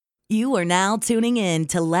You are now tuning in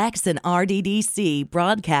to Lex and RDDC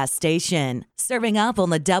broadcast station, serving up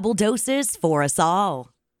on the double doses for us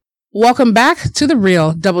all. Welcome back to the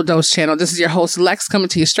Real Double Dose channel. This is your host, Lex, coming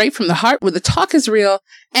to you straight from the heart where the talk is real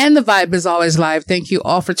and the vibe is always live. Thank you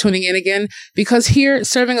all for tuning in again, because here,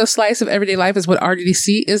 serving a slice of everyday life is what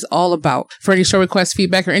RDDC is all about. For any show requests,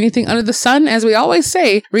 feedback, or anything under the sun, as we always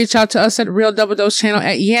say, reach out to us at Real Double Dose channel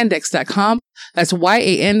at yandex.com. That's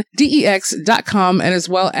YANDEX.com, and as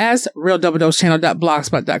well as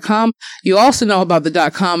realdoubledosechannel.blogspot.com. You also know about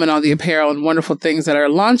the .com and all the apparel and wonderful things that are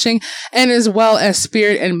launching, and as well as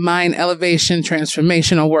Spirit and Mind Elevation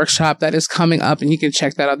Transformational Workshop that is coming up, and you can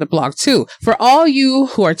check that out the blog too. For all you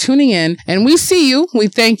who are tuning in, and we see you, we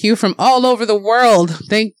thank you from all over the world.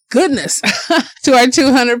 Thank goodness to our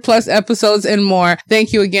 200 plus episodes and more.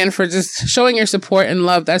 Thank you again for just showing your support and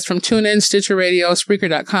love. That's from TuneIn, Stitcher Radio,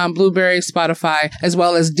 Spreaker.com, Blueberry, Spotify, as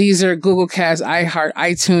well as Deezer, Google Cast, iHeart,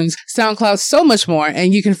 iTunes, SoundCloud, so much more.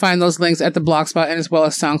 And you can find those links at the Blogspot and as well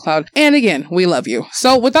as SoundCloud. And again, we love you.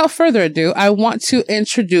 So without further ado, I want to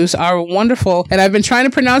introduce our wonderful, and I've been trying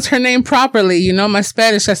to pronounce her name properly. You know, my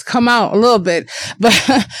Spanish has come out a little bit, but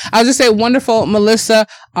I'll just say wonderful Melissa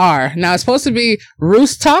R. Now it's supposed to be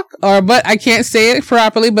Roos Talk, but I can't say it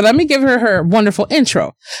properly, but let me give her wonderful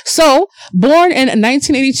intro. So, born in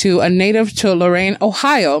 1982, a native to Lorain,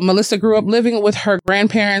 Ohio, Melissa grew up living with her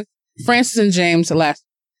grandparents, Francis and James Last.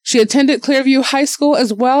 She attended Clearview High School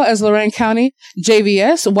as well as Lorain County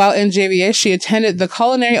JVS. While in JVS, she attended the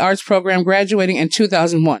Culinary Arts program, graduating in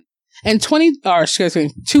 2001. In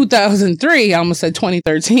 2003, I almost said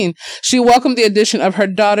 2013, she welcomed the addition of her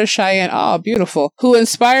daughter, Cheyenne, beautiful, who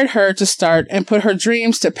inspired her to start and put her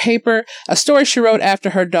dreams to paper, a story she wrote after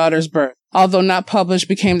her daughter's birth. Although not published,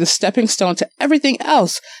 became the stepping stone to everything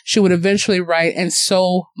else she would eventually write, and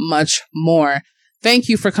so much more. Thank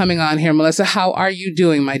you for coming on here, Melissa. How are you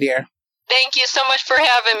doing, my dear? Thank you so much for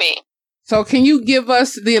having me. So can you give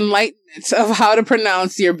us the enlightenment of how to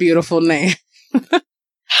pronounce your beautiful name?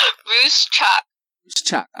 Roos Talk. Roos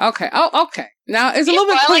Talk. Okay. Oh, okay. Now it's a little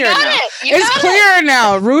bit clearer now. It's clearer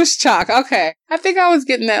now. Roos Talk. Okay. I think I was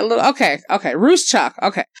getting that little. Okay. Roos Talk.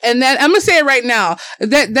 Okay. And then I'm gonna say it right now.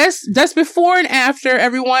 That's before and after,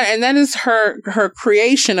 everyone. And that is her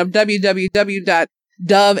creation of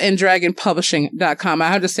www.doveanddragonpublishing.com. I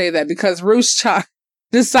have to say that because Roos Talk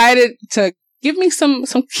decided to give me some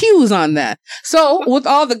cues on that. So with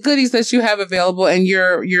all the goodies that you have available and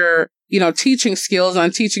your teaching skills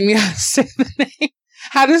on teaching me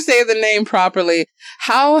how to say the name properly,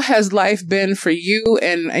 how has life been for you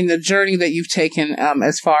and the journey that you've taken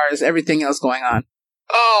as far as everything else going on?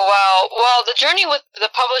 Oh, wow. Well, the journey with the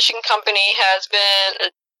publishing company has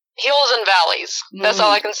been hills and valleys. That's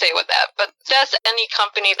all I can say with that. But that's any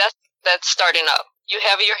company that's starting up. You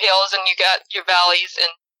have your hills and you got your valleys,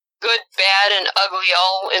 and good, bad, and ugly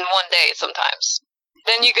all in one day sometimes.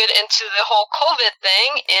 Then you get into the whole COVID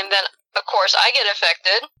thing, and then, of course, I get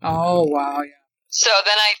affected. Oh, wow, yeah. So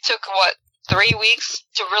then I took, 3 weeks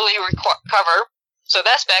to really recover. So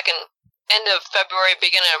that's back in end of February,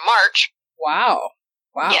 beginning of March. Wow.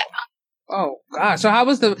 Yeah. Oh, gosh. So how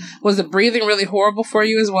was the breathing really horrible for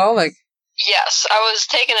you as well? Yes, I was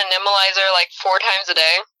taking a nebulizer 4 times a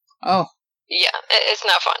day. Oh. Yeah, it's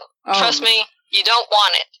not fun. Oh. Trust me, you don't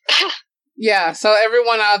want it. Yeah, so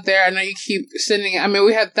everyone out there, I know you keep sending,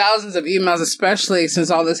 we had thousands of emails, especially since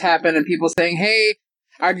all this happened, and people saying, hey,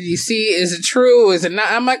 RDDC, is it true? Is it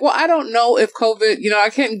not? I'm like, well, I don't know if COVID, I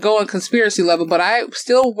can't go on conspiracy level, but I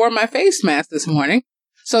still wore my face mask this morning.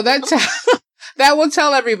 So that will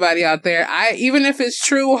tell everybody out there. Even if it's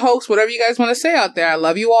true, hoax, whatever you guys want to say out there, I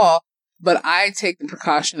love you all. But I take the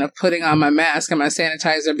precaution of putting on my mask and my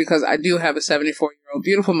sanitizer because I do have a 74-year-old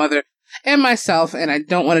beautiful mother and myself, and I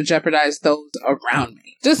don't want to jeopardize those around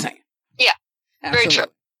me. Just saying. Yeah, absolutely. Very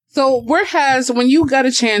true. So when you got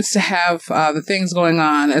a chance to have the things going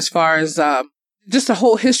on as far as just the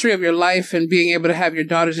whole history of your life and being able to have your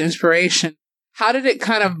daughter's inspiration, how did it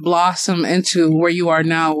kind of blossom into where you are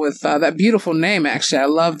now with that beautiful name, actually? I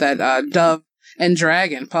love that, Dove and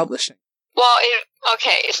Dragon Publishing. Well,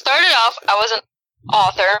 it started off, I was an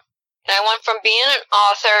author, and I went from being an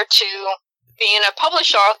author to being a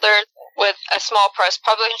published author with a small press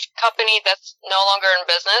publishing company that's no longer in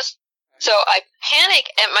business. So I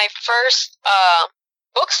panicked at my first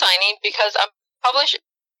book signing because I'm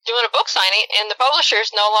doing a book signing and the publisher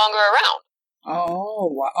is no longer around.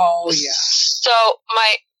 Oh, wow. Oh, yeah. So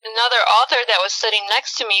another author that was sitting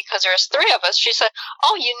next to me, because there's 3 of us, she said,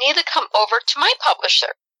 oh, you need to come over to my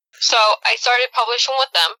publisher. So I started publishing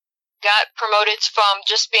with them, got promoted from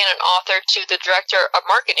just being an author to the director of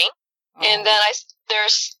marketing. And then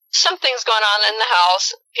there's some things going on in the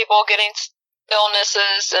house, people getting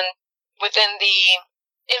illnesses and within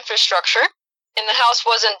the infrastructure. And the house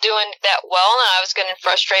wasn't doing that well, and I was getting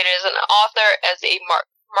frustrated as an author, as a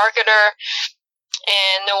marketer,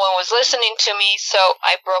 and no one was listening to me, so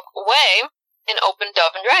I broke away and opened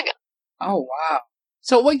Dove and Dragon. Oh, wow.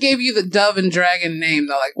 So what gave you the Dove and Dragon name,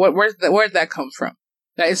 though? Like, where'd that come from?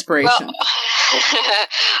 That inspiration? Well,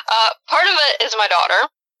 part of it is my daughter,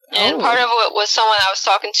 and part of it was someone I was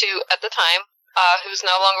talking to at the time, who's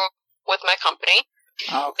no longer with my company.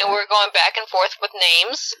 Okay. And we're going back and forth with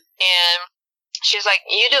names, and she's like,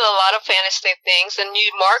 you do a lot of fantasy things, and you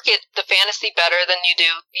market the fantasy better than you do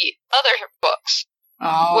the other books.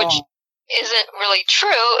 Oh. Which isn't really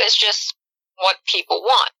true. It's just what people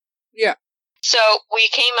want. Yeah. So we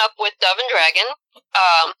came up with Dove and Dragon.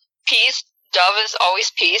 Peace. Dove is always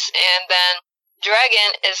peace. And then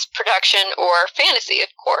Dragon is production or fantasy, of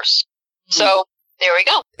course. So there we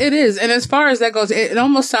go. It is. And as far as that goes, it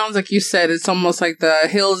almost sounds like you said, it's almost like the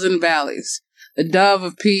hills and valleys. The Dove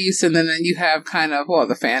of peace, and then you have kind of,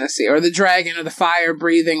 the fantasy, or the dragon, or the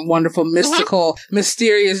fire-breathing, wonderful, mystical,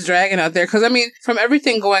 mysterious dragon out there. Because, I mean, from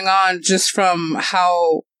everything going on, just from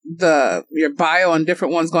how your bio and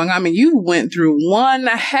different ones going on, I mean, you went through one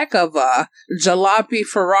heck of a jalopy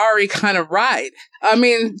Ferrari kind of ride. I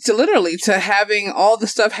mean, to having all the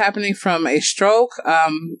stuff happening from a stroke,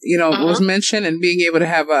 was mentioned, and being able to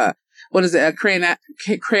have a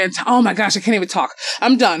oh my gosh, I can't even talk.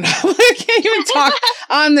 I'm done. I can't even talk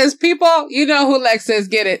on this. People, you know who Lex is,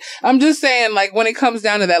 get it. I'm just saying, like, when it comes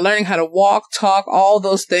down to that, learning how to walk, talk, all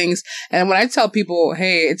those things. And when I tell people,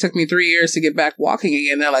 hey, it took me 3 years to get back walking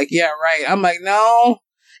again, they're like, yeah, right. I'm like, no,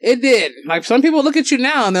 it did. Like, some people look at you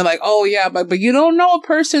now and they're like, oh yeah, but you don't know a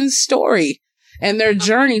person's story and their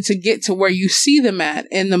journey to get to where you see them at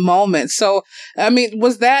in the moment. So, I mean,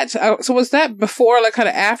 was that before, like, kind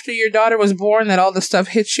of after your daughter was born, that all the stuff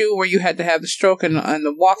hit you where you had to have the stroke and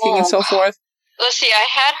the walking and so forth? Let's see, I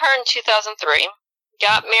had her in 2003,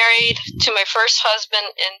 got married to my first husband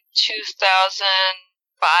in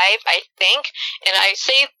 2005, I think. And I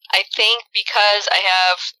say I think because I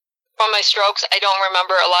have, from my strokes, I don't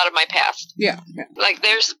remember a lot of my past. Yeah. Like,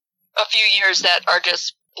 there's a few years that are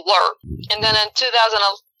just blur. And then in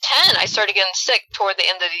 2010, I started getting sick toward the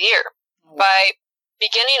end of the year. By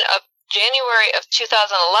beginning of January of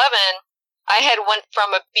 2011, I had went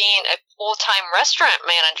from being a full-time restaurant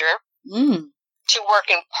manager to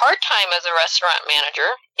working part-time as a restaurant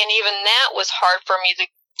manager, and even that was hard for me to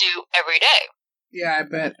do every day. Yeah, I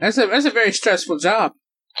bet. That's a very stressful job.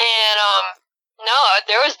 And no,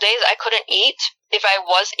 there was days I couldn't eat. If I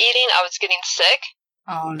was eating, I was getting sick.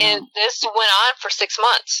 Oh, no. And this went on for 6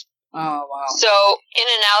 months. Oh, wow. So, in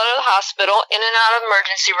and out of the hospital, in and out of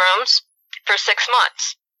emergency rooms for 6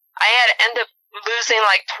 months. I had to end up losing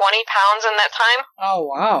like 20 pounds in that time. Oh,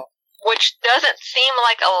 wow. Which doesn't seem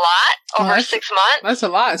like a lot over 6 months. That's a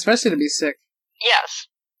lot, especially to be sick. Yes.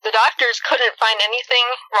 The doctors couldn't find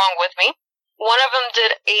anything wrong with me. One of them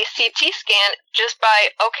did a CT scan just by,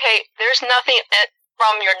 okay, there's nothing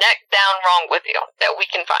from your neck down wrong with you that we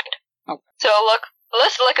can find. Okay. So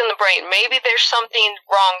let's look in the brain. Maybe there's something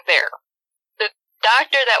wrong there. The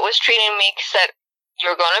doctor that was treating me said,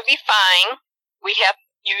 you're going to be fine.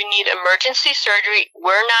 You need emergency surgery.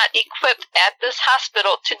 We're not equipped at this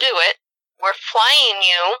hospital to do it. We're flying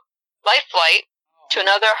you, life flight, to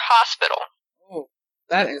another hospital. Oh,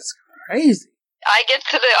 that is crazy. I get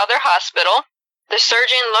to the other hospital. The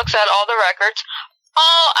surgeon looks at all the records.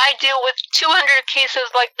 Oh, I deal with 200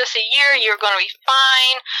 cases like this a year. You're going to be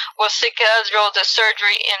fine. We'll schedule the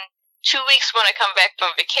surgery in 2 weeks when I come back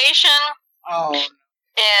from vacation. Oh.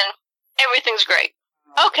 And everything's great.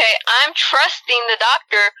 Okay, I'm trusting the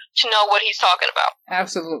doctor to know what he's talking about.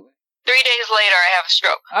 Absolutely. 3 days later, I have a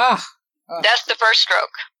stroke. That's the first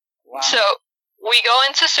stroke. Wow. So we go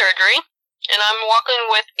into surgery, and I'm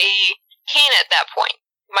walking with a cane at that point.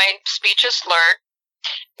 My speech is slurred.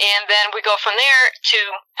 And then we go from there to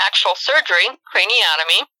actual surgery,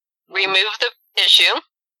 craniotomy, remove the issue.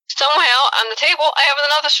 Somehow, on the table, I have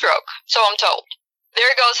another stroke, so I'm told.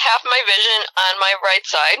 There goes half my vision on my right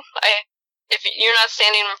side. If you're not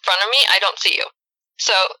standing in front of me, I don't see you.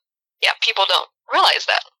 So, yeah, people don't realize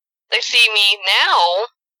that. They see me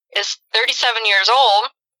now as 37 years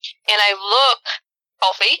old, and I look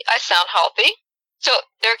healthy. I sound healthy. So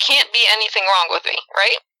there can't be anything wrong with me,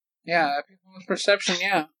 right? Yeah, people's perception,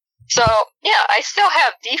 yeah. So, yeah, I still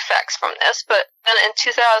have defects from this, but then in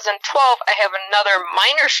 2012, I have another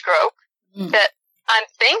minor stroke that I'm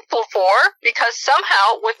thankful for, because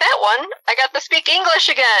somehow with that one, I got to speak English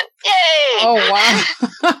again. Yay! Oh,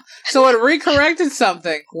 wow. So it recorrected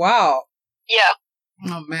something. Wow. Yeah.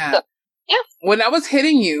 Oh, man. So, yeah. When that was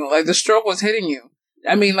hitting you, like the stroke was hitting you,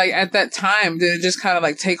 I mean, like at that time, did it just kind of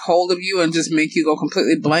like take hold of you and just make you go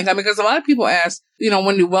completely blank? I mean, because a lot of people ask,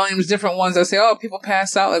 Wendy Williams, different ones that say, oh, people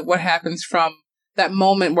pass out. Like, what happens from that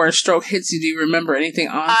moment where a stroke hits you? Do you remember anything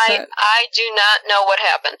on set? I do not know what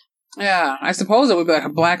happened. Yeah, I suppose it would be like a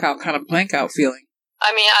blackout, kind of blank out feeling.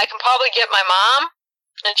 I mean, I can probably get my mom,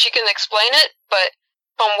 and she can explain it, but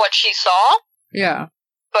from what she saw. Yeah.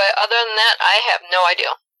 But other than that, I have no idea.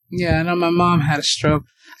 Yeah, I know my mom had a stroke.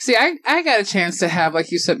 See, I got a chance to have, like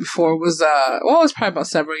you said before, it was probably about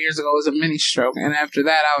several years ago, it was a mini stroke. And after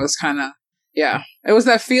that, I was kind of, it was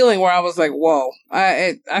that feeling where I was like, whoa,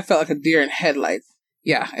 I felt like a deer in headlights.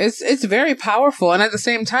 Yeah, it's very powerful. And at the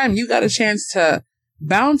same time, you got a chance to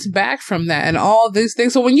bounce back from that and all these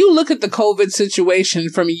things. So when you look at the COVID situation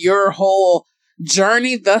from your whole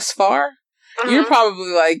journey thus far, you're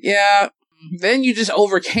probably like, yeah, then you just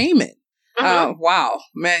overcame it. Wow,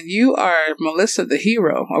 man, you are Melissa the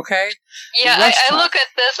hero, okay? Yeah, I look at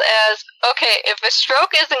this as, okay, if a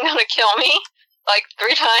stroke isn't going to kill me, like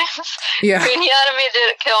 3 times, craniotomy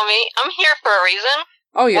didn't kill me, I'm here for a reason.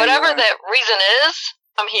 Oh, yeah. Whatever that reason is,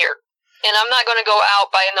 I'm here. And I'm not going to go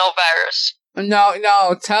out by no virus.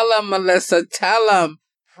 No, tell them, Melissa, tell them.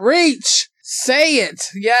 Preach. Say it.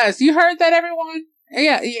 Yes, you heard that, everyone?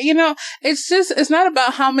 Yeah, it's not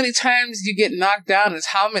about how many times you get knocked down, it's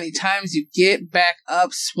how many times you get back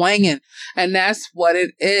up swinging. And that's what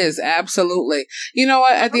it is. Absolutely. You know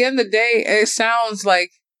what? At the end of the day, it sounds like,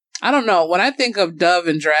 I don't know, when I think of dove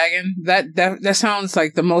and dragon, that sounds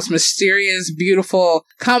like the most mysterious, beautiful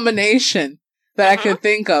combination that I could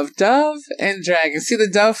think of. Dove and dragon. See the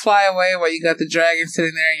dove fly away while you got the dragon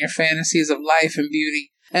sitting there in your fantasies of life and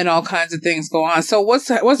beauty and all kinds of things go on. So what's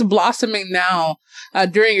blossoming now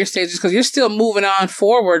during your stages? Because you're still moving on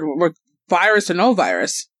forward with virus or no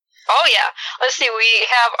virus. Oh, yeah. Let's see. We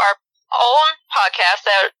have our own podcast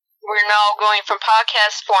that we're now going from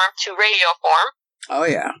podcast form to radio form. Oh,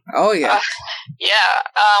 yeah.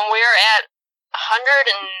 We're at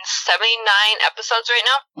 179 episodes right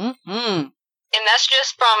now. Mm-hmm. And that's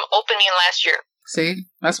just from opening last year. See?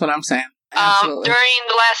 That's what I'm saying. During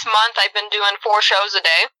the last month, I've been doing 4 shows a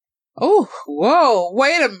day. Oh, whoa.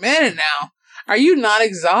 Wait a minute now. Are you not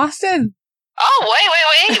exhausted? Oh,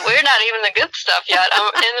 wait. We're not even the good stuff yet.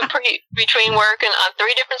 I'm in between working on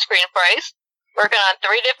 3 different screenplays, working on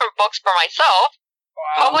 3 different books for myself,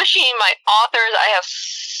 publishing my authors. I have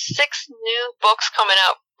 6 new books coming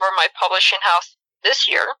out for my publishing house this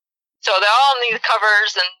year. So they all need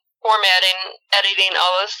covers and formatting, editing,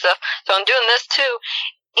 all this stuff. So I'm doing this too.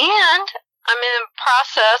 And I'm in the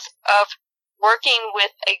process of working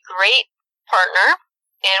with a great partner,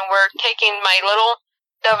 and we're taking my little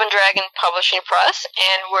Dove and Dragon Publishing Press,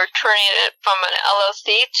 and we're turning it from an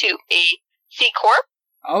LLC to a C Corp.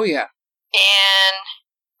 Oh, yeah. And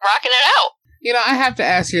rocking it out. I have to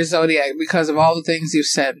ask your zodiac because of all the things you've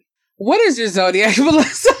said. What is your zodiac,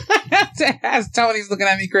 Melissa? I have to ask. Tony's looking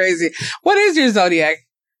at me crazy. What is your zodiac?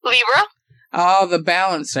 Libra. Oh, the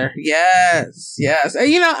balancer. Yes.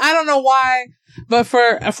 I don't know why, but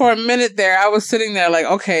for a minute there, I was sitting there like,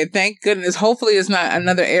 okay, thank goodness. Hopefully it's not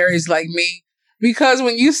another Aries like me. Because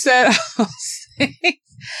when you said,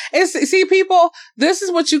 see, people, this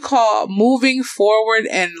is what you call moving forward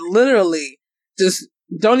and literally just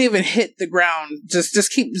don't even hit the ground.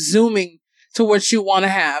 Just keep zooming to what you want to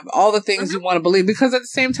have, all the things you want to believe. Because at the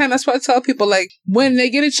same time, that's what I tell people, like, when they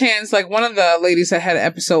get a chance, like one of the ladies that had an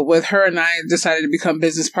episode with her and I decided to become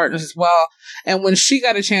business partners as well. And when she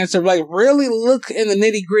got a chance to like really look in the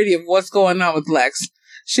nitty gritty of what's going on with Lex,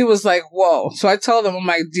 she was like, whoa. So I told them, I'm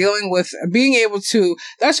like, dealing with being able to,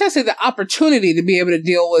 that's why I say the opportunity to be able to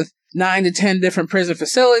deal with 9 to 10 different prison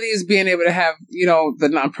facilities, being able to have, the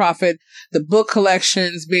nonprofit, the book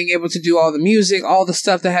collections, being able to do all the music, all the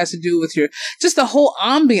stuff that has to do with just the whole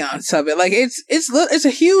ambiance of it. Like it's a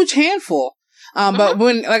huge handful. But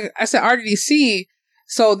when, like I said, RDDC,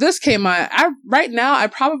 so this came on, I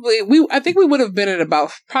think we would have been at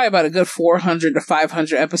probably about a good 400 to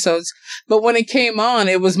 500 episodes. But when it came on,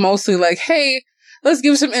 it was mostly like, hey, let's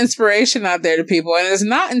give some inspiration out there to people. And it's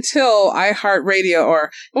not until iHeartRadio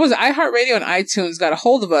and iTunes got a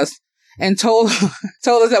hold of us and told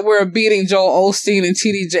us that we're beating Joel Osteen and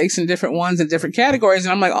TD Jakes in different ones in different categories.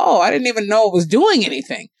 And I'm like, oh, I didn't even know it was doing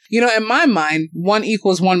anything. In my mind, 1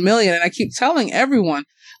 equals 1 million. And I keep telling everyone,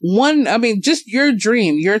 just your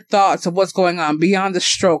dream, your thoughts of what's going on beyond the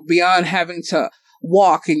stroke, beyond having to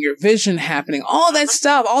walk and your vision happening, all that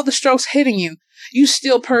stuff, all the strokes hitting you. you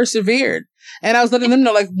still persevered. And I was letting them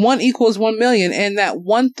know, like, 1 equals 1 million. And that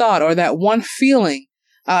one thought or that one feeling,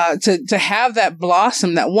 to have that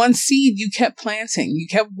blossom, that one seed you kept planting, you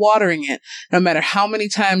kept watering it, no matter how many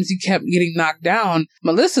times you kept getting knocked down,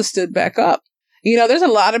 Melissa stood back up. You know, there's a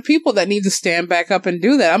lot of people that need to stand back up and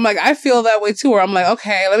do that. I'm like, I feel that way too, where I'm like,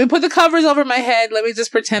 okay, let me put the covers over my head. Let me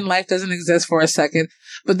just pretend life doesn't exist for a second.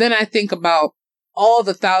 But then I think about all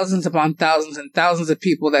the thousands upon thousands and thousands of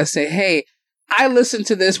people that say, hey, I listened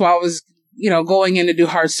to this while I was, you know, going in to do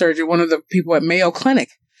heart surgery, one of the people at Mayo Clinic.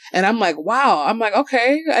 And I'm like, wow. I'm like,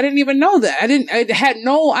 okay, I didn't even know that. I had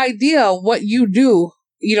no idea what you do,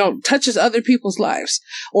 you know, touches other people's lives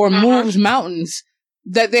or moves mountains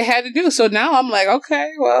that they had to do. So now I'm like, okay,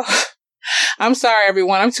 well, I'm sorry,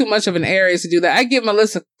 everyone. I'm too much of an Aries to do that. I give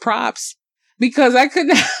Melissa props because I could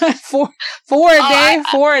not for a day.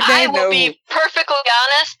 I will be perfectly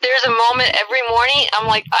honest. There's a moment every morning I'm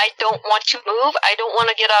like, I don't want to move. I don't want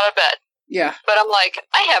to get out of bed. Yeah. But I'm like,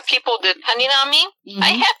 I have people depending on me.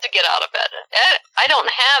 I have to get out of bed. I don't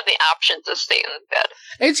have the option to stay in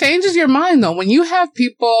bed. It changes your mind, though. When you have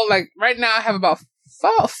people, like right now, I have about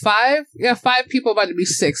five people, about to be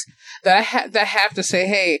 6, that have to say,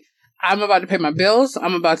 hey, I'm about to pay my bills.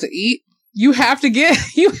 I'm about to eat. You have to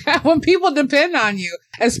when people depend on you,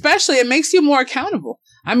 especially, it makes you more accountable.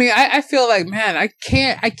 I mean, I feel like, man,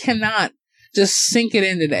 I cannot just sink it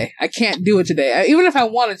in today. I can't do it today, even if I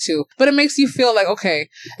wanted to. But it makes you feel like, okay,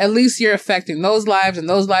 at least you're affecting those lives, and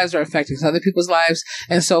those lives are affecting other people's lives,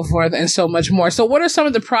 and so forth, and so much more. So what are some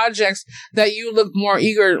of the projects that you look more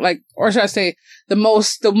eager, like, or should I say, the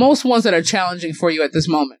most ones that are challenging for you at this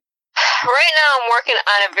moment? Right now I'm working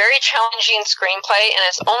on a very challenging screenplay, and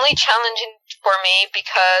it's only challenging for me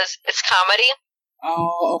because it's comedy.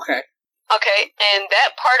 Oh, okay. Okay, and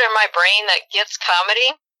that part of my brain that gets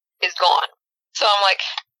comedy is gone. So I'm like,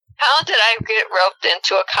 how did I get roped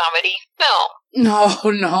into a comedy film? No.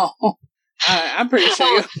 I'm pretty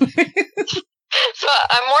sure So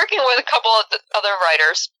I'm working with a couple of other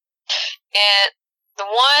writers, and the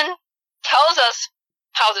one tells us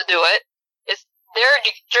how to do it. It's their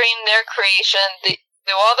dream, their creation. The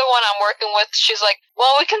other one I'm working with, she's like,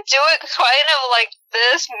 well, we can do it kind of like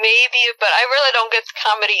this, maybe, but I really don't get the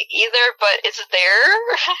comedy either, but it's there.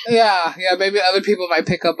 Yeah, maybe other people might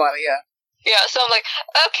pick up on it, yeah. Yeah, so I'm like,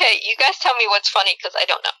 okay, you guys tell me what's funny, because I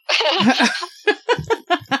don't know.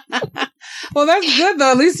 Well, that's good,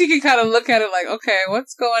 though. At least you can kind of look at it like, okay,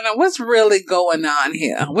 what's going on? What's really going on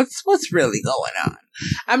here? What's really going on?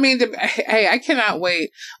 I mean, hey, I cannot wait.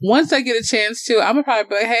 Once I get a chance to, I'm going to probably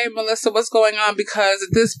be like, hey, Melissa, what's going on? Because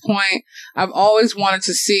at this point, I've always wanted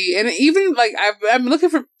to see, and even like, I'm looking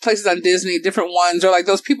for places on Disney, different ones, or like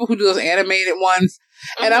those people who do those animated ones.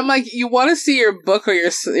 And I'm like, you want to see your book or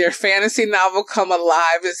your fantasy novel come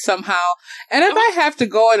alive somehow. And if I have to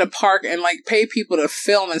go in a park and like pay people to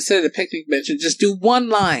film and sit at a picnic bench and just do one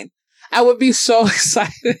line, I would be so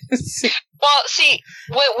excited. Well, see,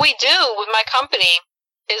 what we do with my company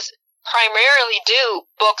is primarily do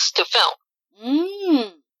books to film.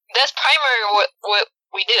 That's primarily what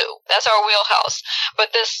we do. That's our wheelhouse.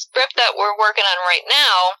 But this script that we're working on right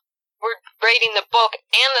now, we're writing the book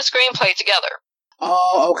and the screenplay together.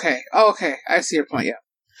 Oh, okay. I see your point, yeah.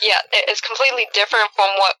 Yeah, it's completely different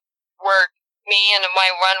from what me and my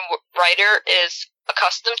one writer is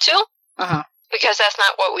accustomed to. Because that's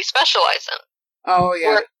not what we specialize in. Oh,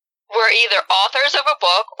 yeah. We're either authors of a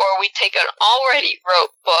book, or we take an already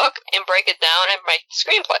wrote book and break it down and make a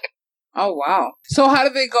screenplay. Oh, wow. So how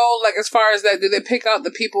do they go, like, as far as that? Do they pick out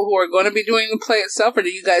the people who are going to be doing the play itself, or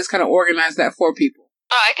do you guys kind of organize that for people?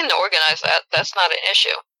 Oh, I can organize that. That's not an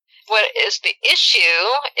issue. What is the issue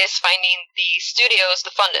is finding the studios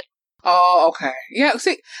to fund it. Oh, okay. Yeah,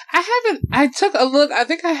 see, I took a look. I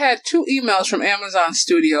think I had 2 emails from Amazon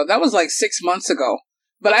Studio. That was like 6 months ago.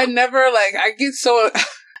 But I never, like, I get so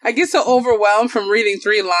overwhelmed from reading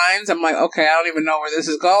 3 lines. I'm like, okay, I don't even know where this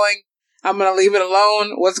is going. I'm going to leave it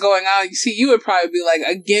alone. What's going on? You see, you would probably be like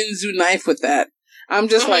a Ginzu knife with that. I'm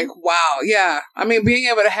just like, wow, yeah. I mean, being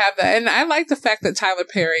able to have that. And I like the fact that Tyler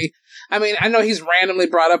Perry, I mean, I know he's randomly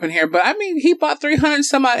brought up in here, but I mean, he bought 300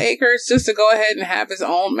 some odd acres just to go ahead and have his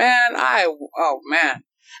own. Man, I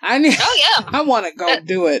want to go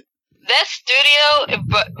do it. That studio,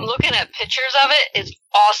 but looking at pictures of it, is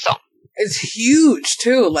awesome. It's huge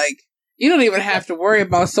too. Like, you don't even have to worry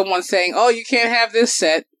about someone saying, oh, you can't have this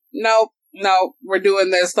set. No, we're doing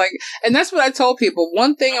this. Like, and that's what I told people.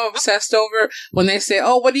 One thing I'm obsessed over when they say,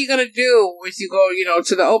 oh, what are you going to do if you go,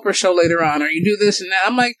 to the Oprah show later on, or you do this and that?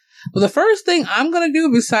 I'm like, well, the first thing I'm going to do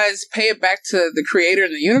besides pay it back to the creator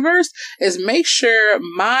and the universe is make sure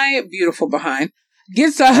my beautiful behind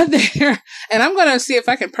gets out there, and I'm going to see if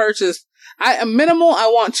I can purchase. A minimal, I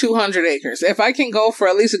want 200 acres. If I can go for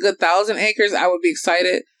at least a good 1,000 acres, I would be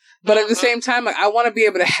excited. But at the same time, like, I want to be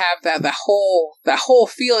able to have that whole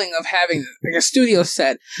feeling of having like a studio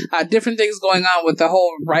set, different things going on with the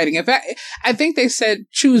whole writing. In fact, I think they said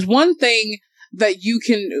choose one thing that you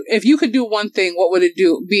can, if you could do one thing, what would it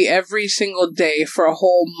be every single day for a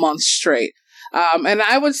whole month straight? And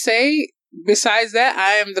I would say, besides that,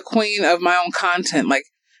 I am the queen of my own content, like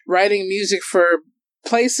writing music for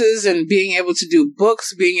places and being able to do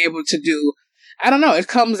books, being able to do, I don't know, it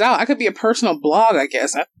comes out. I could be a personal blog, I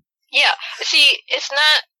guess. Yeah. See, it's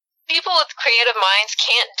not, people with creative minds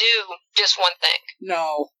can't do just one thing.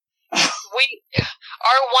 No.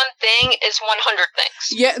 Our one thing is 100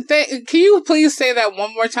 things. Yeah. Can you please say that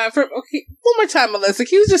one more time? One more time, Melissa.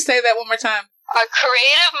 Can you just say that one more time? A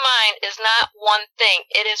creative mind is not one thing.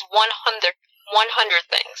 It is 100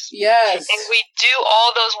 things. Yes. And we do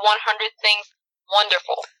all those 100 things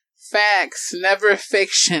wonderful. Facts, never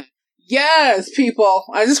fiction. Yes, people.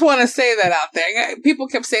 I just want to say that out there. People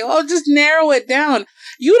kept saying, oh, just narrow it down.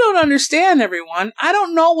 You don't understand, everyone. I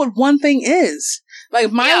don't know what one thing is.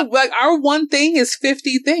 Like our one thing is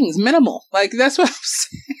 50 things, minimal. Like, that's what I'm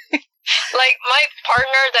saying. Like, my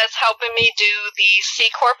partner that's helping me do the C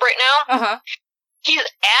Corp right now, he's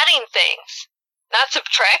adding things, not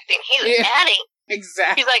subtracting. He's adding.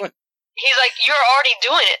 Exactly. He's like, you're already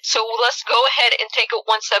doing it, so let's go ahead and take it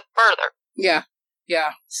one step further. Yeah.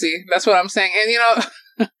 Yeah. See, that's what I'm saying.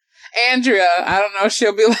 And, Andrea, I don't know if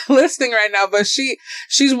she'll be listening right now, but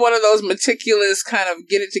she's one of those meticulous kind of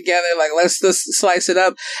get it together, like, let's just slice it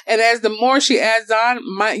up. And as the more she adds on,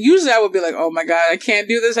 usually I would be like, oh my God, I can't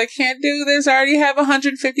do this. I already have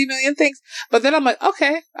 150 million things. But then I'm like,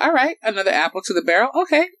 okay, all right, another apple to the barrel.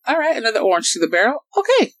 Okay, all right, another orange to the barrel.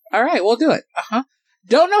 Okay, all right, we'll do it.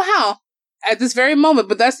 Don't know how at this very moment,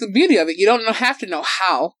 but that's the beauty of it. You don't have to know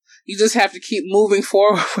how. You just have to keep moving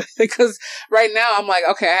forward with it, because right now I'm like,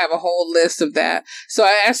 okay, I have a whole list of that. So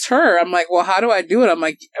I asked her, I'm like, well, how do I do it? I'm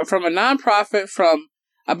like, from a nonprofit, from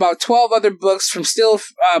about 12 other books, from still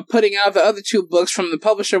putting out the other 2 books, from the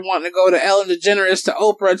publisher wanting to go to Ellen DeGeneres, to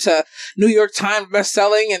Oprah, to New York Times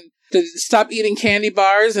bestselling, and to stop eating candy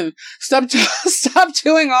bars and stop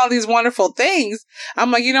doing all these wonderful things.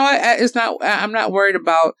 I'm like, you know what? I'm not worried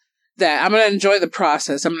about that. I'm going to enjoy the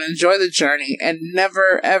process. I'm going to enjoy the journey and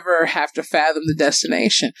never, ever have to fathom the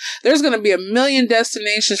destination. There's going to be a million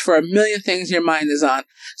destinations for a million things your mind is on.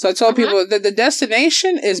 So I told people that the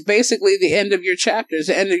destination is basically the end of your chapters,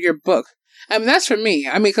 the end of your book. I mean, that's for me.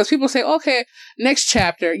 I mean, because people say, okay, next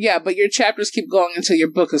chapter. Yeah, but your chapters keep going until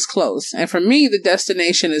your book is closed. And for me, the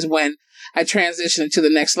destination is when I transition into the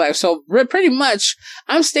next life. So pretty much,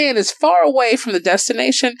 I'm staying as far away from the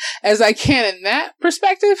destination as I can in that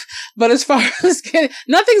perspective. But as far as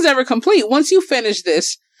nothing's ever complete. Once you finish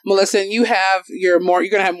this, Melissa, and you're going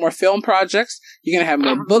to have more film projects. You're going to have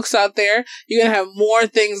more books out there. You're going to have more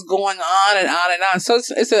things going on and on and on. So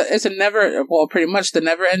it's pretty much the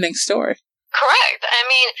never ending story. Correct. I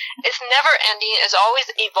mean, it's never ending. It's always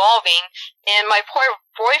evolving. And my poor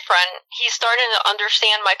boyfriend, he's starting to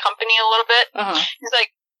understand my company a little bit. He's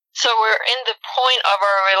like, so we're in the point of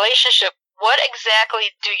our relationship. What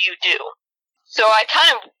exactly do you do? So I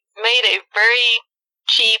kind of made a very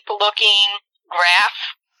cheap looking graph,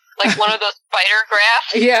 like one of those spider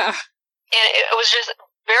graphs. Yeah. And it was just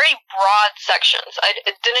very broad sections. I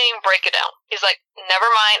didn't even break it down. He's like,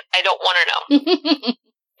 never mind. I don't want to know.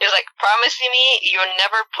 He was like, promise me you'll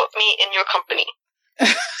never put me in your company.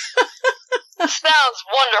 Sounds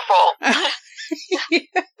wonderful.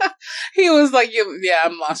 Yeah. He was like, yeah,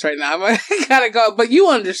 I'm lost right now. I gotta go. But you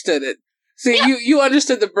understood it. See, you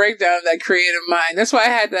understood the breakdown of that creative mind. That's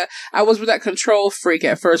why I was with that control freak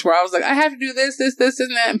at first, where I was like, I have to do this, and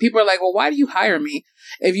that. And people are like, well, why do you hire me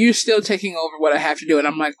if you're still taking over what I have to do? And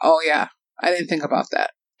I'm like, oh yeah, I didn't think about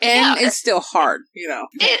that. And it's still hard,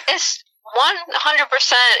 It's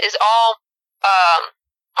 100% is all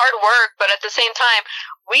hard work, but at the same time,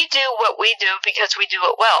 we do what we do because we do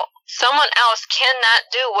it well. Someone else cannot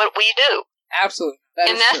do what we do. Absolutely.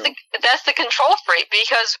 That's the control freak,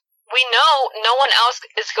 because we know no one else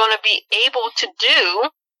is going to be able to do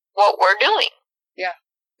what we're doing. Yeah.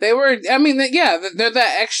 They're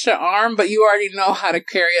that extra arm, but you already know how to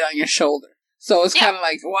carry it on your shoulder. So it's kind of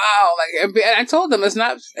like, wow. And I told them it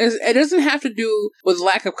doesn't have to do with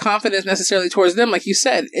lack of confidence necessarily towards them. Like you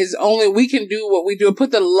said, it's only we can do what we do and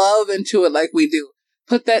put the love into it like we do.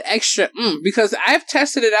 Put that extra, because I've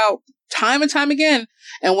tested it out time and time again.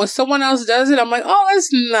 And when someone else does it, I'm like, oh,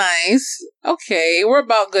 that's nice. Okay, we're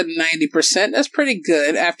about good 90%. That's pretty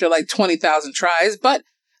good after like 20,000 tries. But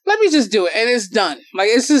let me just do it. And it's done. Like,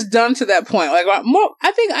 it's just done to that point. Like,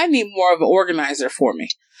 I think I need more of an organizer for me.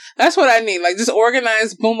 That's what I need. Like, just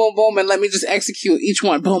organize, boom, boom, boom, and let me just execute each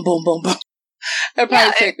one. Boom, boom, boom, boom. That'd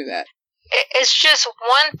probably take me that. It's just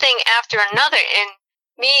one thing after another. And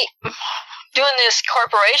me doing this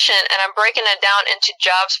corporation, and I'm breaking it down into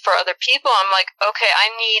jobs for other people. I'm like, okay, I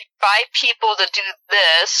need 5 people to do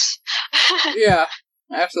this. Yeah,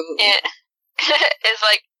 absolutely. And it's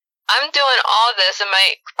like, I'm doing all this, and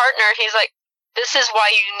my partner, he's like, this is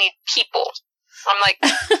why you need people. I'm like...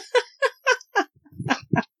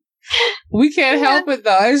 We can't help it,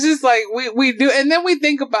 though. It's just like, we do, and then we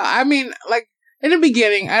think about, I mean, like, in the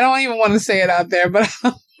beginning, I don't even want to say it out there, but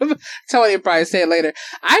I'm telling you, probably say it later.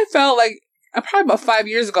 I felt like, probably about 5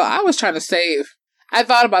 years ago, I was trying to save. I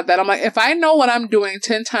thought about that. I'm like, if I know what I'm doing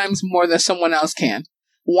 10 times more than someone else can,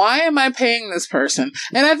 why am I paying this person?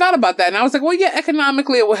 And I thought about that, and I was like, well, yeah,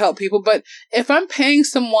 economically it will help people, but if I'm paying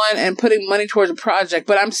someone and putting money towards a project,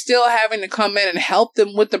 but I'm still having to come in and help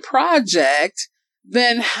them with the project,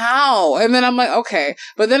 then how? And then I'm like, okay.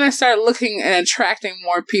 But then I started looking and attracting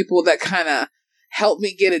more people that kind of help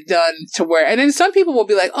me get it done to where, and then some people will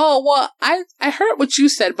be like, oh, well, I heard what you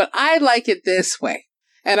said, but I like it this way.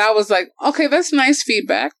 And I was like, okay, that's nice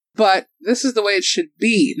feedback, but this is the way it should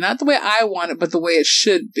be. Not the way I want it, but the way it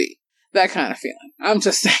should be. That kind of feeling. I'm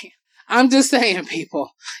just saying,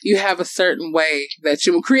 people, you have a certain way that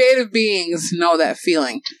you, creative beings, know that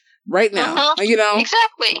feeling right now. You know?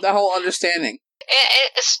 Exactly. The whole understanding.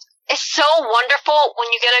 It's so wonderful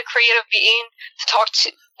when you get a creative being to talk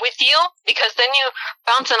with you, because then you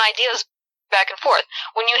bounce on ideas back and forth.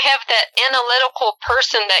 When you have that analytical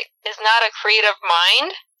person that is not a creative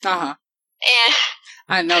mind, and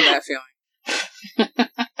I know that feeling.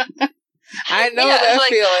 I know that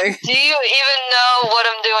feeling. Do you even know what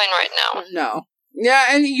I'm doing right now? No. Yeah,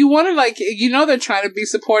 and you want to, like, you know, they're trying to be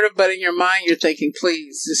supportive, but in your mind you're thinking,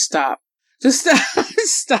 please, just stop. Just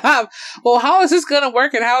stop. Well, how is this going to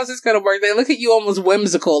work, and how is this going to work? They look at you almost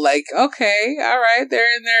whimsical, like, okay, all right, they're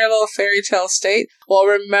in their little fairy tale state. Well,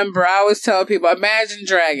 remember, I always tell people, imagine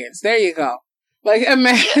dragons. There you go. Like,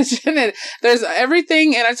 imagine it. There's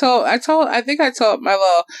everything, and I call her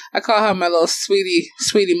my little sweetie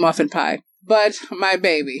muffin pie. But my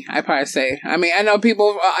baby, I probably say. I mean, I know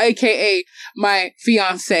people, aka my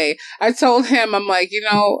fiance. I told him, I'm like,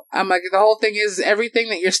 the whole thing is, everything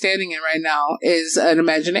that you're standing in right now is an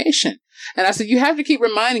imagination. And I said, you have to keep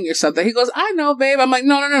reminding yourself that. He goes, I know, babe. I'm like,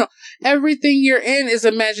 no. Everything you're in is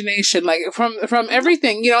imagination. Like, from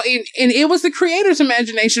everything, and it was the creator's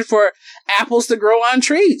imagination for apples to grow on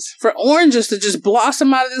trees, for oranges to just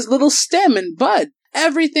blossom out of this little stem and bud.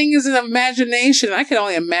 Everything is an imagination. I can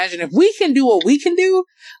only imagine if we can do what we can do.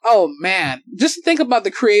 Oh, man. Just think about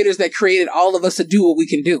the creators that created all of us to do what we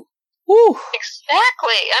can do. Woo.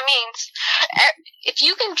 Exactly. I mean, if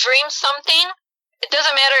you can dream something, it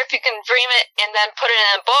doesn't matter if you can dream it and then put it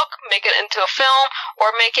in a book, make it into a film,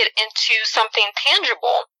 or make it into something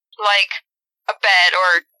tangible, like a bed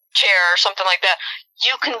or chair or something like that.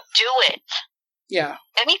 You can do it. Yeah.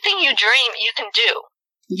 Anything you dream, you can do.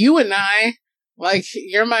 You and I... Like,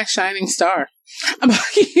 you're my shining star.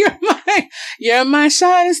 You're my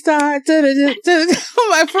shining star. For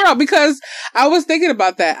real, because I was thinking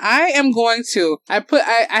about that. I am going to, I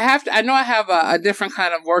know I have a different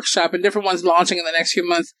kind of workshop and different ones launching in the next few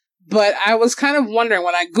months, but I was kind of wondering,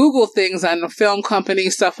 when I Google things on the film company,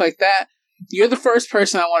 stuff like that, you're the first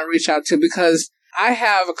person I want to reach out to, because I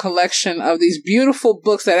have a collection of these beautiful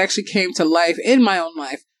books that actually came to life in my own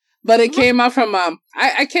life. But it came out from,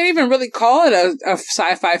 I can't even really call it a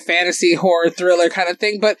sci-fi fantasy horror thriller kind of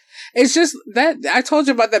thing, but it's just that, I told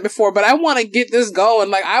you about that before, but I want to get this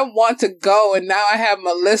going. Like, I want to go, and now I have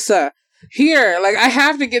Melissa here. Like, I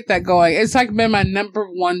have to get that going. It's like been my number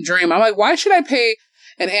one dream. I'm like, why should I pay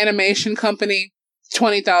an animation company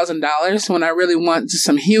 $20,000 when I really want just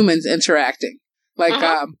some humans interacting?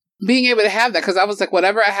 Like, being able to have that, because I was like,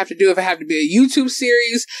 whatever I have to do, if I have to be a YouTube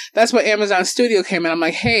series, that's what Amazon Studio came in. I'm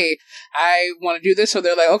like, hey, I want to do this. So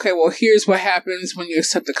they're like, okay, well, here's what happens when you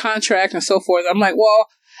accept the contract and so forth. I'm like, well,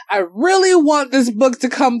 I really want this book to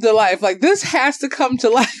come to life. Like, this has to come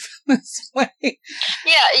to life this way.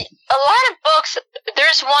 Yeah, a lot of books,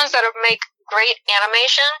 there's ones that make great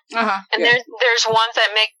animation, and there's ones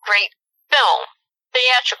that make great film,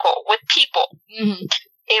 theatrical, with people. Mm-hmm.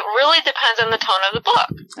 It really depends on the tone of the book.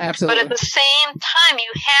 Absolutely. But at the same time,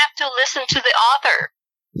 you have to listen to the author.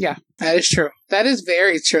 Yeah, that is true. That is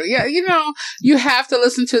very true. Yeah, you have to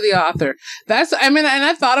listen to the author. And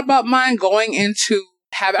I thought about mine going into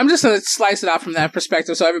I'm just going to slice it out from that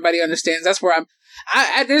perspective so everybody understands. That's where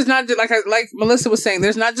there's not, like Melissa was saying,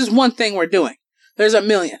 there's not just one thing we're doing. There's a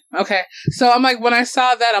million. Okay. So I'm like, when I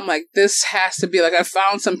saw that, I'm like, this has to be like, I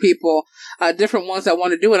found some people, different ones that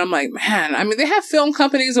want to do it. I'm like, man, I mean, they have film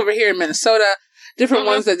companies over here in Minnesota, different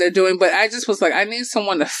ones that they're doing, but I just was like, I need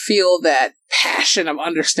someone to feel that passion of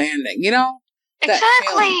understanding, you know?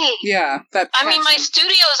 Exactly. Yeah. That passion. I mean, my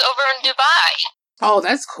studio's over in Dubai. Oh,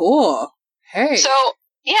 that's cool. Hey. So,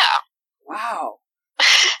 yeah. Wow.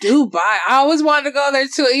 Dubai. I always wanted to go there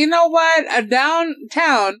too. You know what?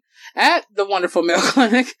 Downtown at the Wonderful Male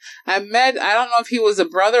Clinic, I met, I don't know if he was a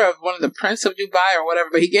brother of one of the Prince of Dubai or whatever,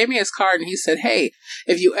 but he gave me his card and he said, hey,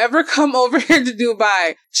 if you ever come over here to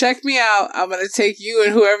Dubai, check me out. I'm going to take you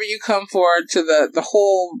and whoever you come for to the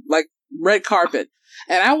whole, like, red carpet.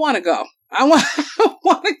 And I want to go. I want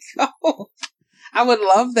to go. I would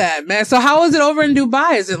love that, man. So how is it over in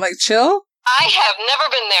Dubai? Is it like chill? I have never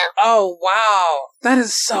been there. Oh, wow. That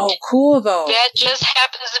is so cool, though. That just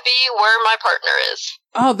happens to be where my partner is.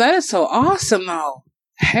 Oh, that is so awesome, though.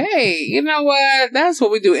 Hey, you know what? That's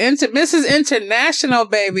what we do. Mrs. International,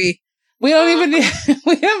 baby. We don't even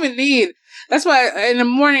need, that's why in the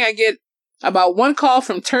morning I get about one call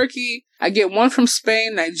from Turkey. I get one from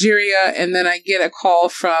Spain, Nigeria, and then I get a call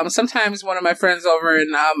from sometimes one of my friends over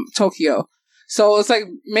in Tokyo. So it's like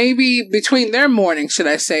maybe between their morning, should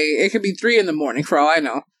I say, it could be 3 a.m. for all I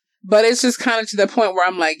know. But it's just kind of to the point where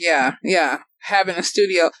I'm like, yeah, having a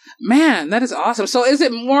studio. Man, that is awesome. So is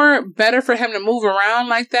it better for him to move around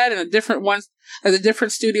like that in the different ones, the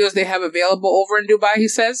different studios they have available over in Dubai, he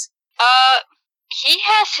says? He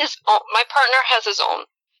has his own. My partner has his own.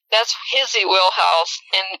 That's his wheelhouse,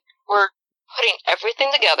 and we're putting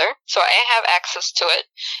everything together, so I have access to it,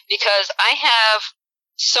 because I have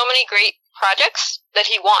so many great projects that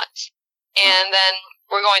he wants. And then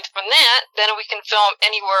we're going from that, then we can film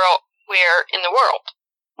anywhere in the world.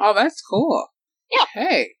 Oh, that's cool. Yeah.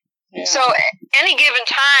 Hey. Yeah. So any given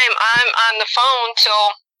time, I'm on the phone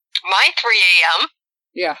till my 3 a.m.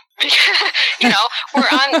 Yeah. You know,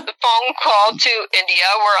 we're on the phone call to India,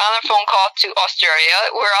 we're on a phone call to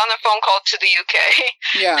Australia, we're on a phone call to the UK.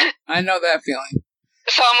 Yeah, I know that feeling.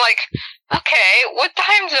 So I'm like, okay, what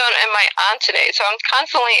time zone am I on today? So I'm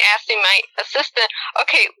constantly asking my assistant,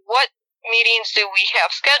 okay, what meetings do we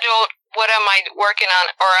have scheduled? What am I working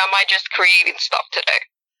on? Or am I just creating stuff today?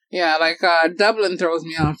 Yeah, like Dublin throws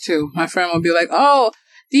me off too. My friend will be like, oh,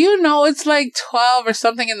 do you know it's like 12 or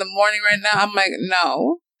something in the morning right now? I'm like,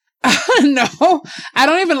 no. No, I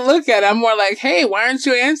don't even look at it. I'm more like, hey, why aren't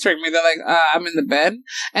you answering me? They're like, I'm in the bed.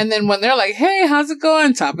 And then when they're like, hey, how's it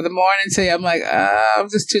going? Top of the morning to you. I'm like, I'm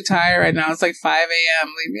just too tired right now. It's like 5 a.m.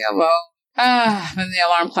 Leave me alone. Then the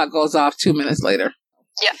alarm clock goes off 2 minutes later.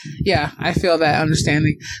 Yeah. Yeah, I feel that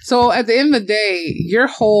understanding. So at the end of the day, your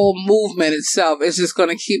whole movement itself is just going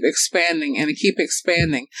to keep expanding and keep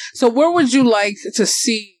expanding. So where would you like to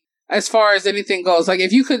see as far as anything goes? Like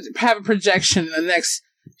if you could have a projection in the next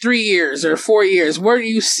 3 years or 4 years, where do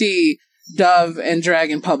you see Dove and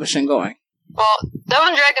Dragon Publishing going? Well, Dove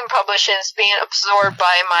and Dragon Publishing is being absorbed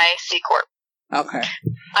by my C Corp. Okay.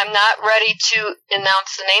 I'm not ready to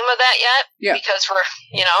announce the name of that yet, because we're,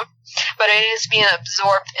 but it is being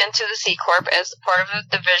absorbed into the C Corp as part of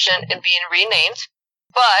the division and being renamed.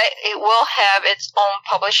 But it will have its own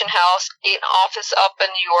publishing house, an office up in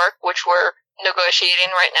New York, which we're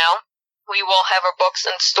negotiating right now. We will have our books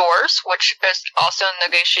in stores, which is also in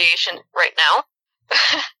negotiation right now.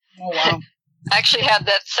 Oh, wow. I actually had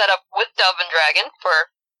that set up with Dove and Dragon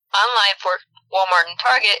for online for Walmart and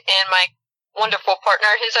Target, and my wonderful partner,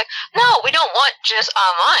 he's like, no, we don't want just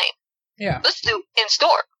online. Yeah. Let's do in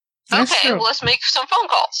store. That's okay, true. well, let's make some phone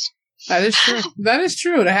calls. That is true. That is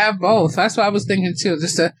true, to have both. That's what I was thinking too,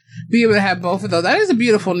 just to be able to have both of those. That is a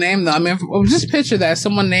beautiful name, though. I mean, just picture that.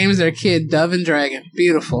 Someone names their kid Dove and Dragon.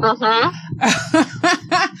 Beautiful. But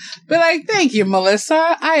like, thank you,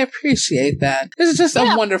 Melissa. I appreciate that. It's just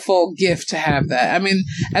a wonderful gift to have that. I mean,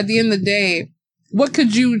 at the end of the day, what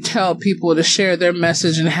could you tell people to share their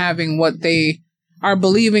message and having what they are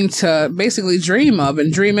believing to basically dream of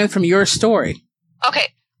and dream in from your story? Okay.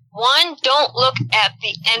 One, don't look at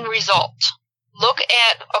the end result. Look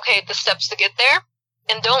at, the steps to get there,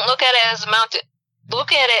 and don't look at it as a mountain.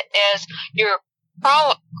 Look at it as you're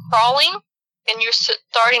crawling, and you're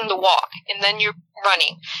starting to walk, and then you're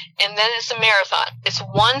running, and then it's a marathon. It's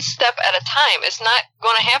one step at a time. It's not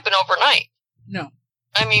going to happen overnight. No.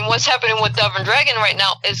 I mean, what's happening with Dove and Dragon right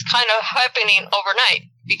now is kind of happening overnight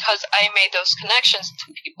because I made those connections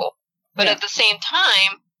to people. But at the same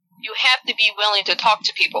time, you have to be willing to talk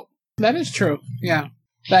to people. That is true. Yeah.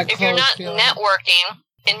 If you're not networking,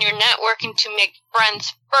 and you're networking to make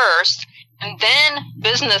friends first, and then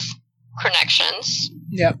business connections.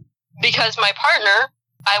 Yep. Because my partner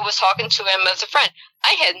I was talking to him as a friend.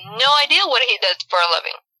 I had no idea what he did for a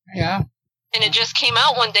living. Yeah. And it just came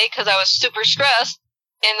out one day because I was super stressed,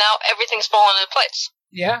 and now everything's falling into place.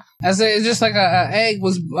 Yeah. It's just like a egg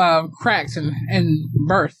was cracked in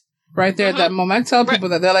birth. Right there at that moment. I tell people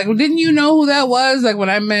that. They're like, well, didn't you know who that was? Like when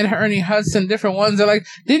I met Ernie Hudson, different ones, they're like,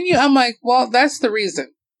 didn't you? I'm like, well, that's the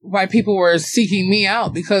reason why people were seeking me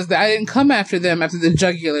out, because I didn't come after them after the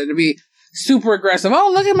jugular to be super aggressive.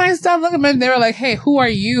 Oh, look at my stuff. Look at my. They were like, hey, who are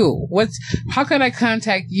you? How can I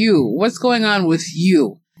contact you? What's going on with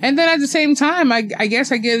you? And then at the same time, I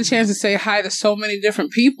guess I get a chance to say hi to so many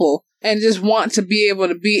different people and just want to be able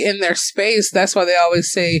to be in their space. That's why they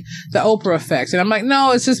always say the Oprah effect. And I'm like,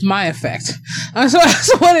 no, it's just my effect. So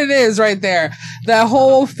that's what it is right there. That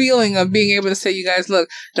whole feeling of being able to say, you guys, look,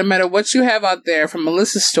 no matter what you have out there from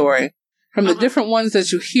Melissa's story, from the different ones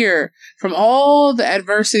that you hear, from all the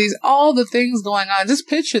adversities, all the things going on, just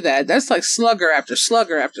picture that. That's like slugger after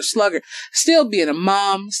slugger after slugger. Still being a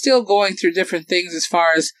mom, still going through different things as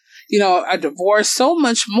far as, a divorce, so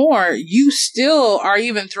much more. You still are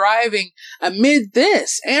even thriving amid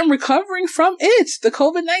this and recovering from the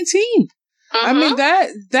COVID-19. I mean,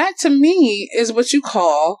 that to me is what you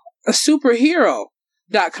call a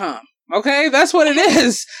superhero.com. Okay, that's what it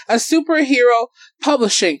is. A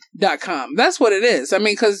superheropublishing.com. That's what it is. I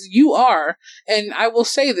mean, because you are, and I will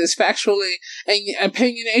say this factually and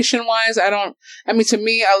opinionation wise, to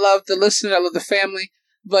me, I love the listener, I love the family,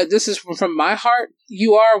 but this is from my heart.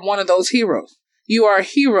 You are one of those heroes. You are a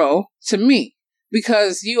hero to me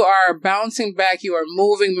because you are bouncing back, you are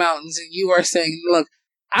moving mountains, and you are saying, look,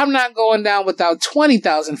 I'm not going down without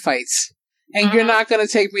 20,000 fights. And you're not going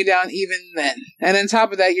to take me down even then. And on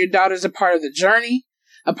top of that, your daughter's a part of the journey,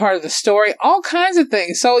 a part of the story, all kinds of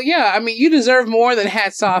things. So, yeah, I mean, you deserve more than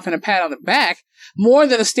hats off and a pat on the back, more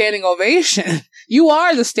than a standing ovation. You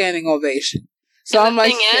are the standing ovation. So and I'm the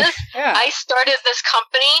like, thing is, I started this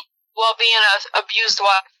company while being an abused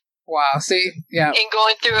wife. Wow, see? Yeah. And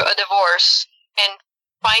going through a divorce and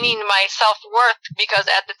finding my self-worth, because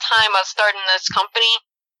at the time I was starting this company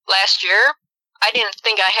last year, I didn't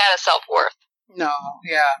think I had a self-worth. No,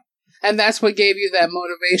 yeah. And that's what gave you that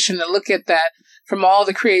motivation to look at that from all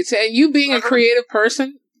the creativity. And you being a creative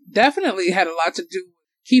person definitely had a lot to do with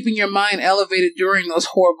keeping your mind elevated during those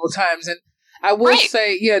horrible times. And I will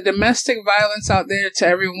say, domestic violence out there to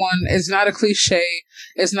everyone is not a cliche.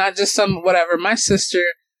 It's not just some whatever. My sister,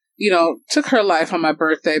 took her life on my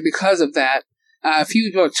birthday because of that.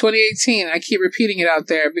 2018, I keep repeating it out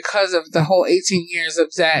there because of the whole 18 years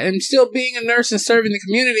of that. And still being a nurse and serving the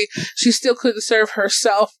community, she still couldn't serve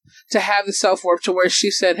herself to have the self-worth to where she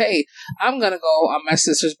said, hey, I'm going to go on my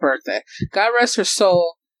sister's birthday. God rest her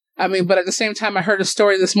soul. I mean, but at the same time, I heard a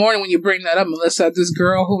story this morning when you bring that up, Melissa, this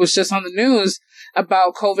girl who was just on the news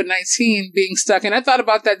about COVID-19 being stuck. And I thought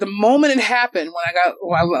about that the moment it happened when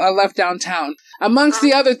I left downtown. Amongst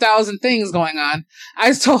the other 1,000 things going on, I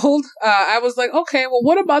was like, okay, well,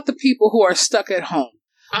 what about the people who are stuck at home?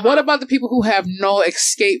 What about the people who have no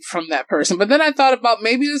escape from that person? But then I thought about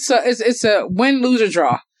maybe it's a win, lose, or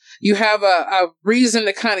draw. You have a reason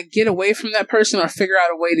to kind of get away from that person or figure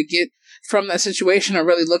out a way to get from that situation or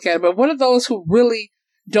really look at it. But what are those who really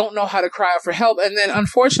don't know how to cry out for help? And then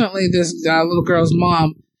unfortunately, this little girl's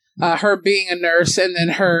mom, her being a nurse and then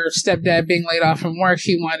her stepdad being laid off from work,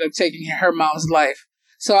 he wound up taking her mom's life.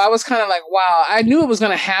 So I was kind of like, wow, I knew it was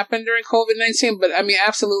going to happen during COVID-19, but I mean,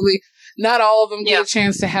 absolutely not all of them get a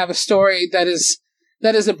chance to have a story that is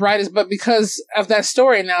the brightest. But because of that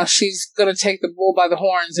story now, she's going to take the bull by the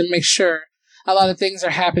horns and make sure a lot of things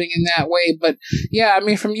are happening in that way. But yeah, I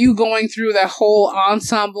mean, from you going through that whole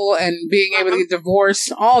ensemble and being able to get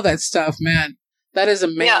divorced, all that stuff, man, that is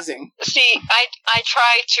amazing. Yeah. See, I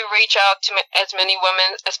try to reach out to as many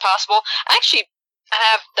women as possible. Actually, I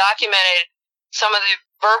have documented some of the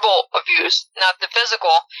verbal abuse, not the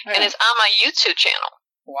physical, and it's on my YouTube channel.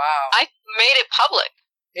 Wow. I made it public.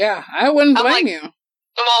 Yeah, I wouldn't blame you.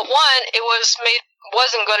 Well, one, it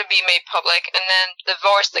wasn't going to be made public, and then the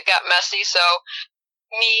divorce that got messy, so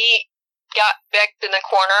me got backed in the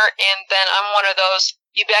corner, and then I'm one of those,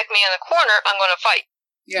 you back me in the corner, I'm going to fight.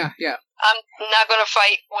 Yeah. I'm not going to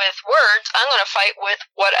fight with words, I'm going to fight with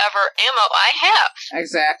whatever ammo I have.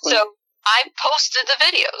 Exactly. So I posted the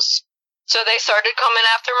videos. So they started coming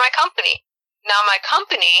after my company. Now my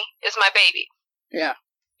company is my baby. Yeah.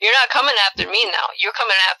 You're not coming after me now, you're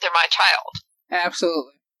coming after my child.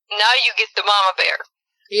 Absolutely. Now you get the mama bear.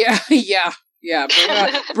 Yeah.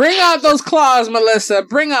 Bring out those claws, Melissa.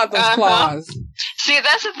 Bring out those claws. See,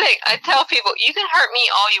 that's the thing. I tell people, you can hurt me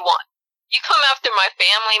all you want. You come after my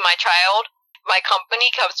family, my child, my company,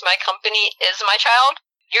 because my company is my child,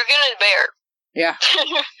 you're going to bear. Yeah.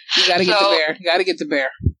 You gotta get the bear. You gotta get the bear.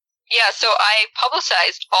 Yeah, so I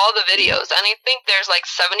publicized all the videos, and I think there's like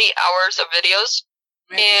 70 hours of videos,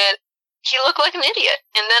 and he looked like an idiot.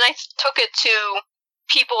 And then I took it to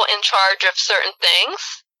people in charge of certain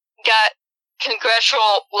things, got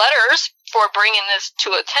congressional letters for bringing this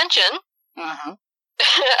to attention, and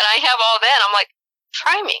I have all that. I'm like,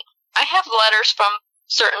 try me. I have letters from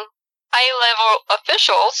certain high-level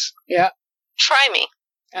officials. Yeah. Try me.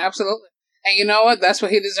 Absolutely. And you know what? That's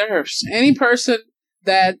what he deserves. Any person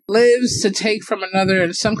that lives to take from another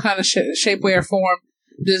in some kind of shape, way, or form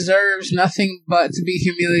deserves nothing but to be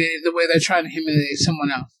humiliated the way they're trying to humiliate someone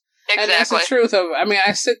else. Exactly. And that's the truth of it. I mean,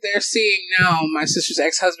 I sit there seeing now my sister's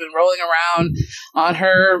ex-husband rolling around on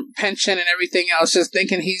her pension and everything else, just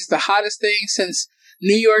thinking he's the hottest thing since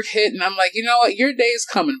New York hit. And I'm like, you know what? Your day's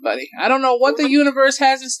coming, buddy. I don't know what the universe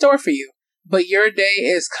has in store for you, but your day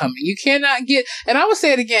is coming. You cannot get, and I will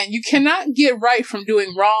say it again, you cannot get right from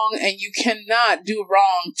doing wrong, and you cannot do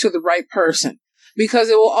wrong to the right person, because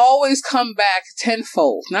it will always come back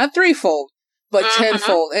tenfold, not threefold, but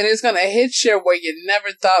tenfold. And it's going to hit you where you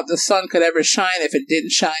never thought the sun could ever shine if it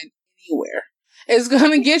didn't shine anywhere. It's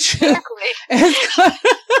going to get you.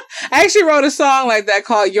 I actually wrote a song like that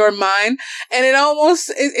called Your Mind, and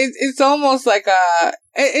it's almost like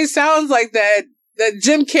it sounds like that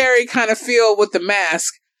Jim Carrey kind of feel with The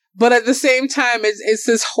Mask, but at the same time, it's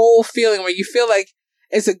this whole feeling where you feel like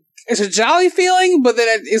it's a jolly feeling, but then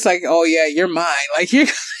it's like, oh yeah, you're mine. Like you're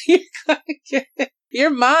gonna get it. You're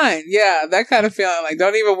mine. Yeah, that kind of feeling. Like,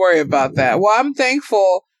 don't even worry about that. Well, I'm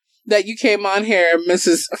thankful that you came on here,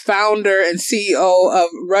 Mrs. Founder and CEO of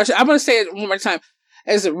Rush. I'm gonna say it one more time.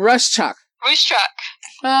 It's Rushchok. Rushchok.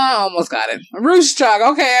 Oh, I almost got it. Rushchok.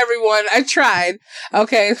 Okay, everyone. I tried.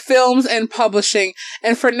 Okay, films and publishing.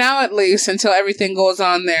 And for now, at least, until everything goes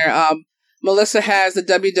on there, Melissa has the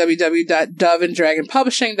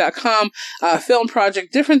www.doveanddragonpublishing.com film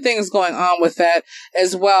project, different things going on with that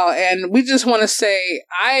as well. And we just want to say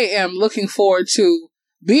I am looking forward to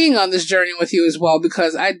being on this journey with you as well,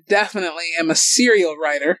 because I definitely am a serial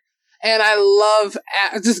writer. And I love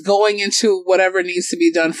just going into whatever needs to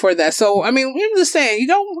be done for that. So, I mean, I'm just saying,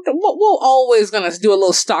 we're always going to do a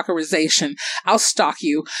little stalkerization. I'll stalk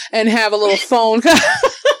you and have a little phone. Hey,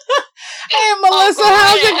 Melissa,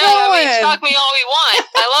 how's it going? I mean, stalk me all we want.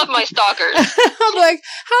 I love my stalkers. I'm like,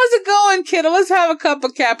 how's it going, kiddo? Let's have a cup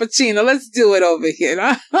of cappuccino. Let's do it over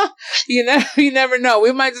here. You never know.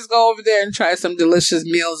 We might just go over there and try some delicious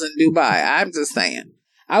meals in Dubai. I'm just saying.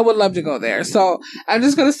 I would love to go there. So I'm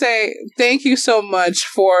just going to say thank you so much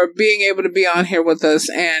for being able to be on here with us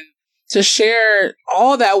and to share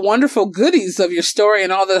all that wonderful goodies of your story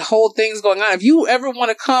and all the whole things going on. If you ever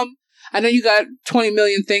want to come, I know you got 20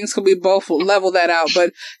 million things. Could we both level that out?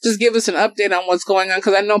 But just give us an update on what's going on,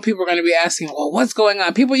 because I know people are going to be asking, well, what's going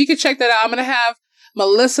on? People, you can check that out. I'm going to have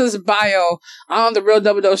Melissa's bio on the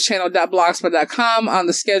realdoubledosechannel.blogspot.com on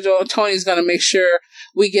the schedule. Tony's going to make sure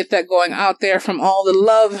we get that going out there from all the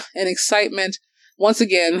love and excitement. Once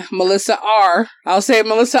again, Melissa R. I'll say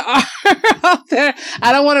Melissa R. out there.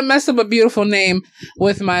 I don't want to mess up a beautiful name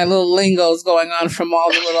with my little lingos going on from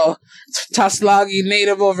all the little Taslagi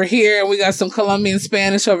native over here. And we got some Colombian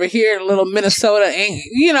Spanish over here, and a little Minnesota. And,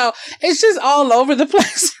 it's just all over the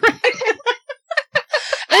place, right?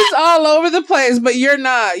 It's all over the place, but you're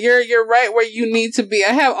not. You're right where you need to be.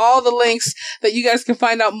 I have all the links that you guys can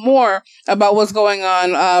find out more about what's going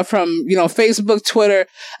on from Facebook, Twitter,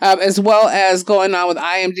 as well as going on with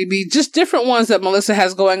IMDb. Just different ones that Melissa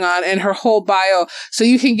has going on in her whole bio, so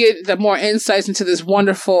you can get the more insights into this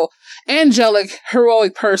wonderful, angelic,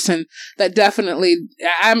 heroic person that definitely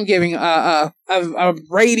I'm giving a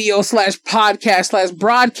radio /podcast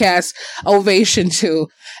 /broadcast ovation to.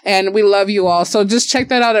 And we love you all. So just check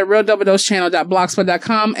that out at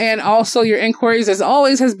realdoubledosechannel.blogspot.com. And also your inquiries, as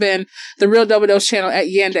always, has been the Real Double Dose channel at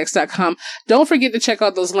yandex.com. Don't forget to check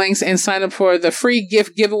out those links and sign up for the free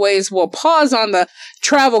gift giveaways. We'll pause on the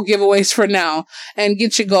travel giveaways for now and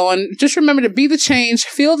get you going. Just remember to be the change,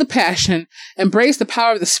 feel the passion, embrace the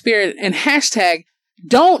power of the spirit, and hashtag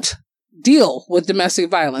don't deal with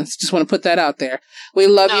domestic violence. Just want to put that out there. We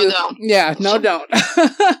love you. Don't. Yeah, no, don't.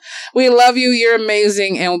 We love you. You're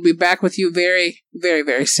amazing. And we'll be back with you very, very,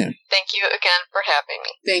 very soon. Thank you again for having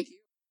me. Thank you.